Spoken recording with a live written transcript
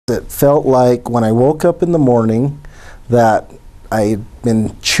It felt like when I woke up in the morning that I'd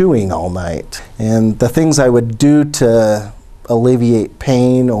been chewing all night. And the things I would do to alleviate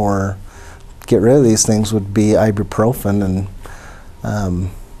pain or get rid of these things would be ibuprofen, and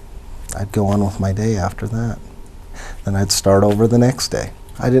I'd go on with my day after that. Then I'd start over the next day.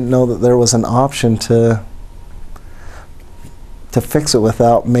 I didn't know that there was an option to fix it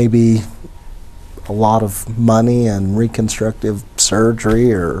without maybe a lot of money and reconstructive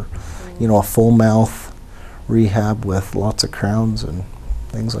surgery, or a full mouth rehab with lots of crowns and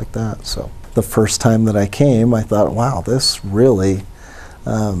things like that. So the first time that I came, I thought, wow, this really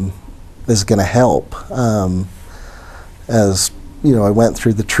is going to help. As I went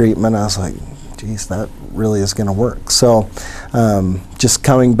through the treatment, I was like, geez, that really is going to work. So just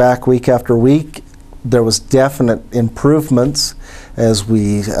coming back week after week, there was definite improvements as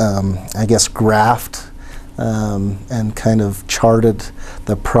we, I guess, graphed and kind of charted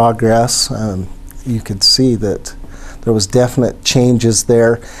the progress. You could see that there was definite changes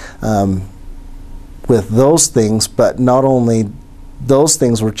there with those things, but not only those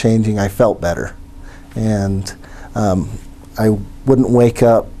things were changing, I felt better. And I wouldn't wake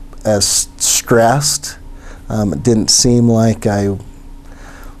up as stressed. It didn't seem like I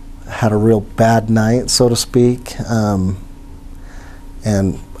had a real bad night, so to speak.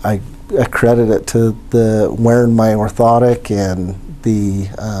 And I credit it to the wearing my orthotic and the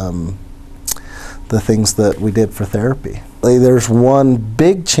things that we did for therapy. There's one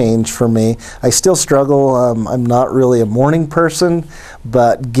big change for me. I still struggle. I'm not really a morning person,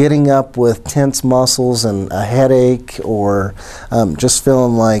 but getting up with tense muscles and a headache, or just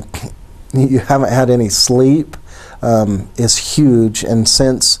feeling like you haven't had any sleep is huge. And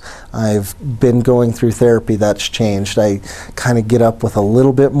since I've been going through therapy, that's changed. I kind of get up with a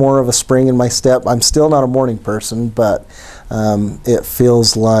little bit more of a spring in my step. I'm still not a morning person, but it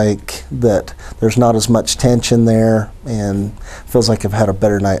feels like that there's not as much tension there, and feels like I've had a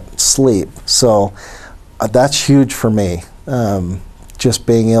better night's sleep. So that's huge for me, just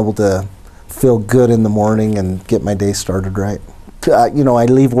being able to feel good in the morning and get my day started right. I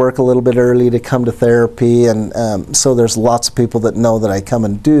leave work a little bit early to come to therapy, and so there's lots of people that know that I come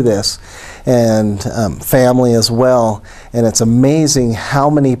and do this, and family as well. And it's amazing how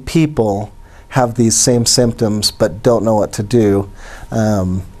many people have these same symptoms but don't know what to do.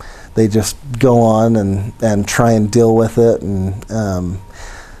 They just go on and try and deal with it. And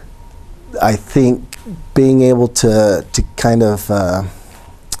I think being able to kind of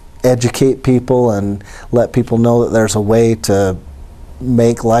educate people and let people know that there's a way to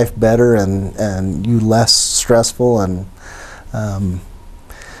make life better and you less stressful and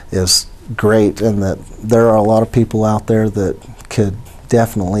is great, and that there are a lot of people out there that could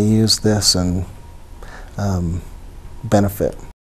definitely use this and benefit.